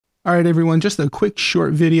All right, everyone, just a quick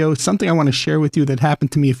short video, something I want to share with you that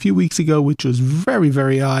happened to me a few weeks ago, which was very,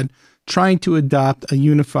 very odd, trying to adopt a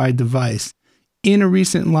unified device. In a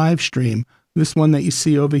recent live stream, this one that you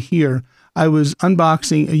see over here, I was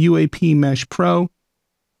unboxing a UAP-M-Pro,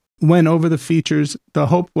 went over the features. The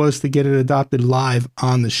hope was to get it adopted live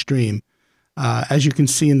on the stream. As you can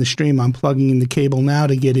see in the stream, I'm plugging in the cable now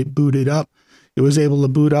to get it booted up. It was able to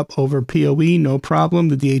boot up over PoE, no problem.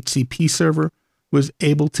 The DHCP server was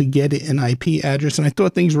able to get it an IP address, and I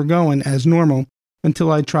thought things were going as normal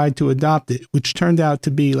until I tried to adopt it, which turned out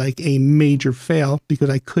to be like a major fail because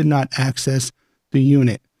I could not access the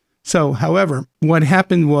unit. So, however, what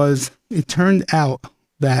happened was it turned out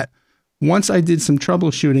that once I did some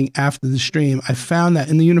troubleshooting after the stream, I found that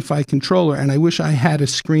in the unified controller, and I wish I had a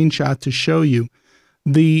screenshot to show you,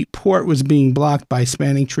 the port was being blocked by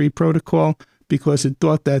spanning tree protocol because it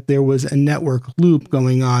thought that there was a network loop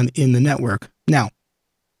going on in the network. Now,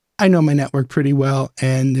 I know my network pretty well,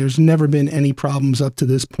 and there's never been any problems up to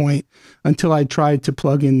this point until I tried to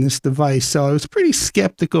plug in this device. So I was pretty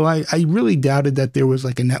skeptical. I really doubted that there was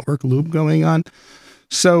like a network loop going on.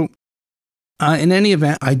 So in any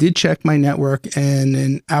event, I did check my network, and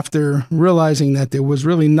then after realizing that there was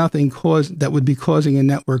really nothing that would be causing a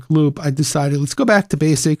network loop, I decided let's go back to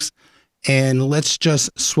basics and let's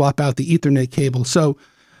just swap out the Ethernet cable. So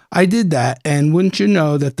I did that, and wouldn't you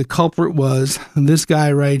know that the culprit was this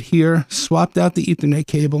guy right here, swapped out the Ethernet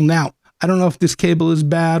cable. Now, I don't know if this cable is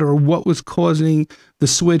bad or what was causing the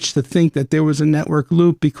switch to think that there was a network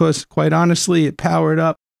loop, because quite honestly, it powered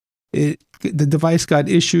up. The device got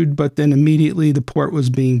issued, but then immediately the port was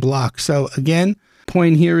being blocked. So again,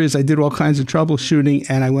 point here is I did all kinds of troubleshooting,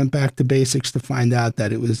 and I went back to basics to find out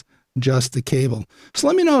that it was just the cable. So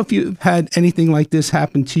let me know if you've had anything like this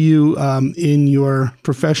happen to you in your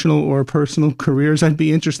professional or personal careers. I'd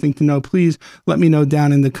be interesting to know. Please let me know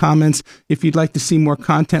down in the comments. If you'd like to see more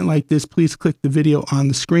content like this, please click the video on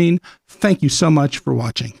the screen. Thank you so much for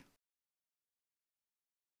watching.